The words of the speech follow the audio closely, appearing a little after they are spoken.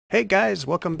Hey guys,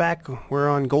 welcome back. We're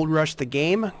on Gold Rush the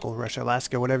game, Gold Rush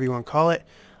Alaska, whatever you want to call it.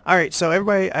 Alright, so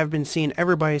I've been seeing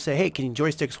everybody say, hey, can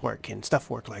joysticks work? Can stuff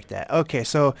work like that? Okay,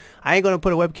 so I ain't going to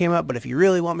put a webcam up, but if you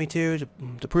really want me to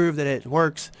prove that it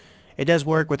works, it does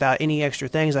work without any extra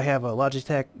things. I have a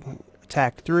Logitech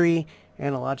TAC 3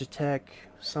 and a Logitech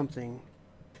something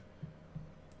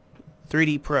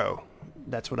 3D Pro.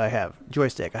 That's what I have.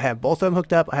 Joystick. I have both of them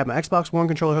hooked up. I have my Xbox One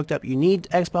controller hooked up. You need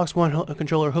Xbox One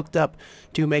controller hooked up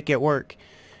to make it work.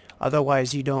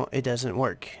 Otherwise, it doesn't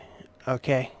work.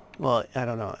 Okay? Well, I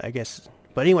don't know. I guess.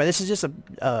 But anyway, this is just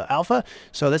a alpha,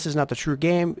 so this is not the true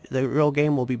game. The real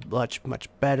game will be much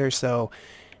better. So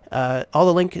all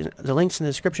the links in the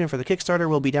description for the Kickstarter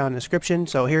will be down in the description.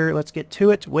 So here, let's get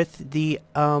to it with the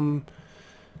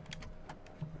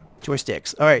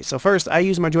joysticks. Alright, so first I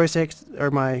use my joysticks or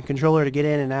my controller to get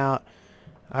in and out.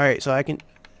 Alright, so I can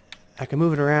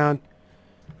move it around.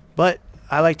 But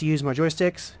I like to use my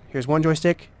joysticks. Here's one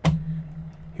joystick.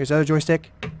 Here's the other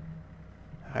joystick.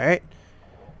 Alright.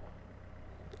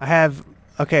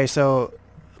 Okay, so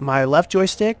my left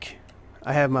joystick,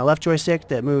 I have my left joystick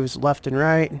that moves left and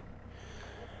right.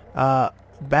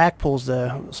 Back pulls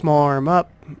the small arm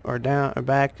up or down or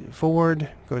back forward,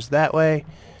 goes that way.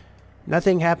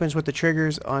 Nothing happens with the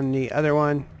triggers on the other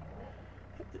one.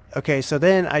 Okay, so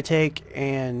then I take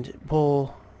and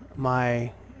pull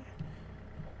my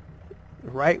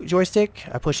right joystick.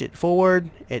 I push it forward.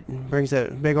 It brings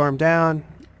the big arm down.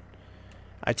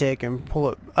 I take and pull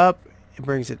it up. It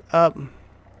brings it up.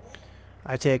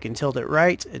 I take and tilt it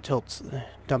right. It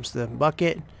dumps the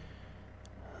bucket.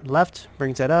 Left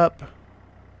brings that up.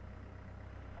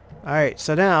 Alright,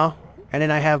 so now, and then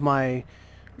I have my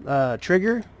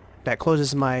trigger that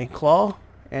closes my claw,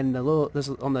 and this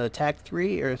is on the TAC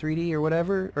 3 or 3D or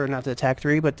whatever, or not the TAC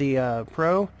 3 but the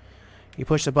Pro. You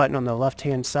push the button on the left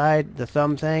hand side, the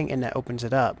thumb thing, and that opens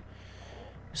it up.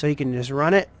 So you can just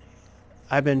run it.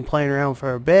 I've been playing around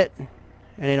for a bit, and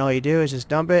then all you do is just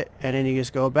dump it, and then you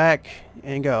just go back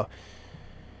and go.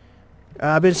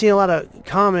 I've been seeing a lot of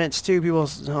comments too, people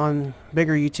on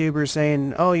bigger YouTubers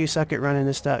saying, oh, you suck at running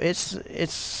this stuff.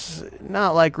 It's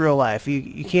not like real life.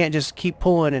 You can't just keep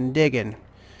pulling and digging.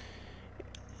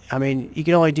 I mean, you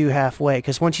can only do halfway,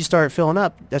 because once you start filling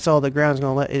up, that's all the ground's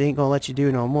gonna it ain't gonna let you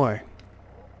do no more.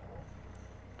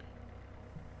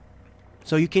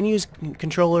 So you can use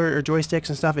controller or joysticks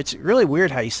and stuff. It's really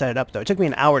weird how you set it up though. It took me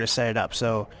an hour to set it up,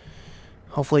 so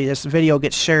hopefully this video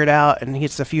gets shared out and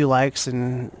gets a few likes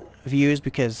and views,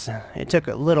 because it took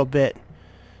a little bit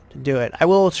to do it. I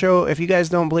will show, if you guys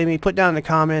don't believe me, put down in the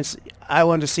comments. I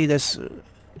want to see this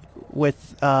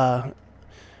with a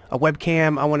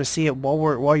webcam. I want to see it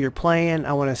while you're playing.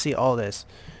 I want to see all this.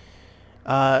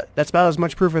 That's about as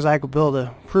much proof as I could build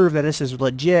to prove that this is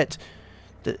legit.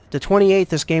 The 28th,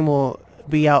 this game will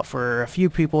be out for a few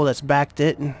people that's backed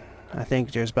it. I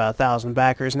think there's about 1,000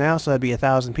 backers now, so that'd be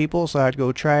 1,000 people. So I'd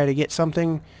go try to get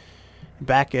something,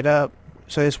 back it up,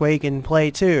 so this way you can play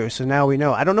too. So now we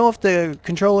know. I don't know if the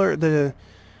controller, the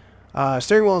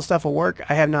steering wheel and stuff will work.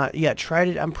 I have not yet tried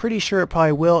it. I'm pretty sure it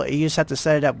probably will. You just have to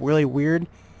set it up really weird.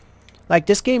 Like,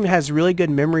 this game has really good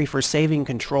memory for saving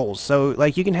controls. So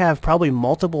like you can have probably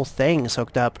multiple things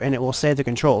hooked up and it will save the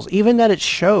controls. Even that it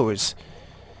shows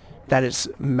that it's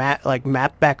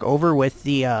mapped back over with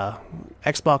the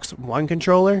Xbox One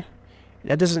controller.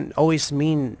 That doesn't always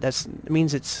mean it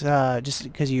means it's just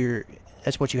because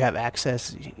that's what you have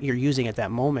access, you're using at that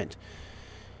moment.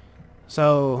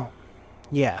 So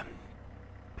yeah,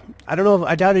 I don't know,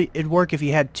 I doubt it'd work if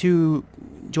you had two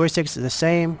joysticks the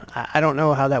same. I don't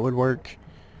know how that would work.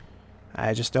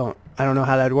 I don't know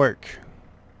how that'd work.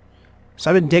 So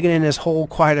I've been digging in this hole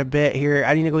quite a bit here.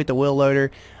 I need to go get the wheel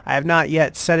loader. I have not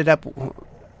yet set it up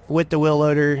with the wheel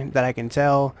loader that I can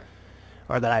tell,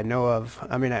 or that I know of.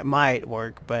 I mean, it might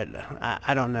work, but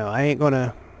I don't know. I ain't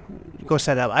gonna go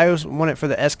set it up. I always want it for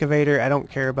the excavator. I don't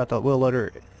care about the wheel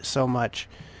loader so much.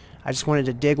 I just wanted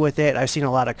to dig with it. I've seen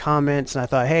a lot of comments, and I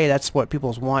thought, hey, that's what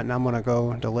people's want, and I'm gonna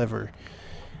go deliver.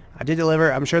 I did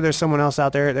deliver. I'm sure there's someone else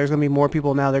out there. There's gonna be more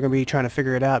people now. They're gonna be trying to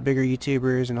figure it out. Bigger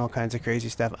YouTubers and all kinds of crazy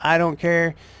stuff. I don't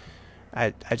care.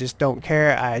 I just don't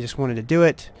care. I just wanted to do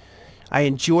it. I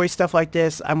enjoy stuff like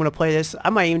this. I'm gonna play this. I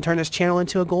might even turn this channel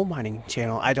into a gold mining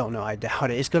channel. I don't know. I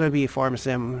doubt it. It's gonna be farm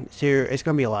sim too. It's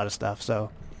gonna be a lot of stuff. So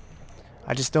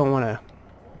I just don't want to.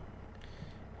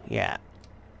 Yeah.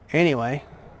 Anyway,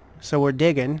 so we're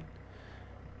digging.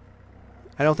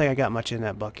 I don't think I got much in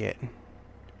that bucket.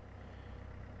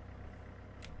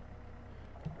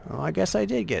 Well, I guess I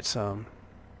did get some.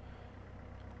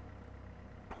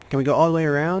 Can we go all the way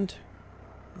around?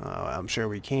 I'm sure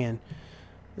we can.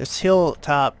 This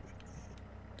hilltop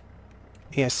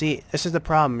Yeah, see, this is the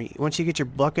problem. Once you get your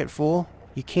bucket full,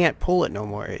 you can't pull it no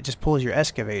more. It just pulls your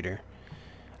excavator.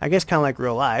 I guess kind of like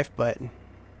real life, but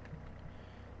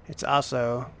it's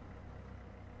also...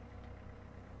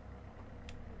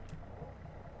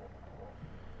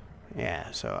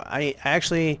 Yeah, so I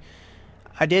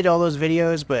did all those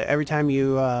videos, but every time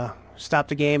you stop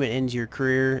the game, it ends your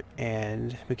career.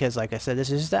 And because, like I said,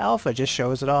 this is the alpha, it just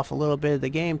shows it off a little bit of the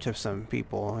game to some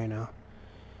people, you know.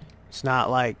 It's not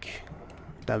like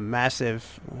the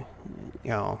massive, you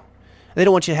know, they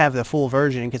don't want you to have the full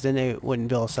version because then they wouldn't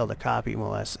be able to sell the copy more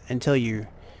or less until you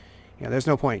know, there's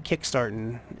no point in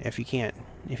kickstarting if you can't,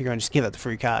 if you're going to just give it the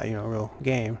free copy, you know, real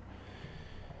game.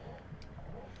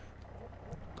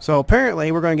 So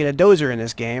apparently we're going to get a dozer in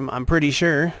this game, I'm pretty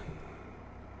sure,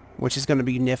 which is going to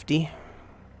be nifty.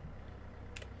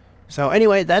 So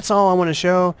anyway, that's all I want to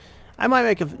show. I might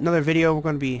make another video. We're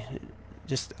going to be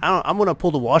just, I'm going to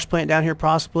pull the wash plant down here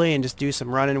possibly and just do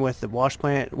some running with the wash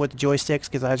plant with the joysticks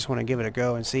because I just want to give it a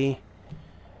go and see.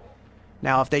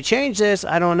 Now if they change this,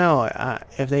 I don't know.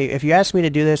 If you ask me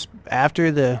to do this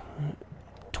after the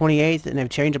 28th and they've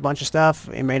changed a bunch of stuff,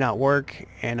 it may not work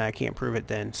and I can't prove it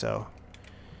then. So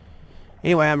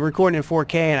anyway, I'm recording in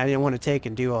 4K and I didn't want to take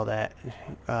and do all that.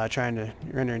 Trying to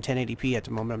render in 1080p at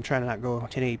the moment. I'm trying to not go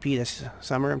 1080p this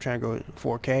summer. I'm trying to go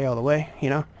 4K all the way, you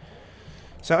know.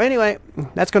 So anyway,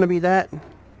 that's going to be that.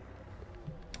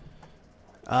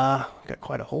 Got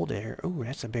quite a hole there. Ooh,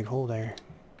 that's a big hole there.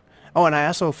 Oh, and I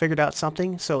also figured out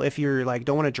something. So if you're like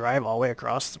don't want to drive all the way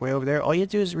across, way over there, all you have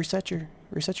to do is reset your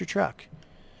truck.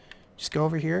 Just go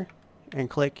over here and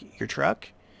click your truck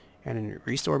and then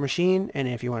restore machine. And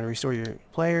if you want to restore your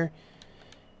player,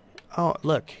 oh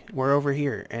look, we're over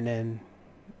here. And then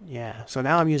yeah, so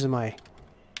now I'm using my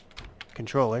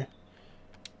controller.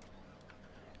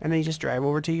 And then you just drive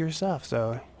over to your stuff.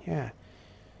 So yeah.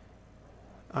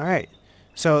 Alright.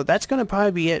 So that's going to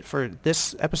probably be it for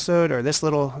this episode or this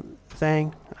little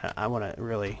thing. I want to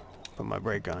really put my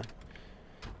brake on.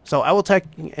 So I will catch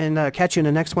you in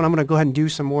the next one. I'm going to go ahead and do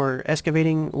some more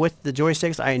excavating with the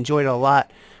joysticks. I enjoyed it a lot.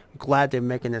 I'm glad they're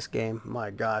making this game.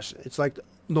 My gosh. It's like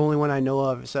the only one I know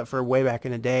of except for way back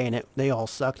in the day. And they all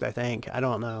sucked, I think. I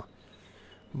don't know.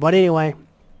 But anyway,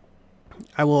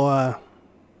 I will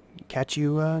catch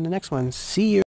you in the next one. See you.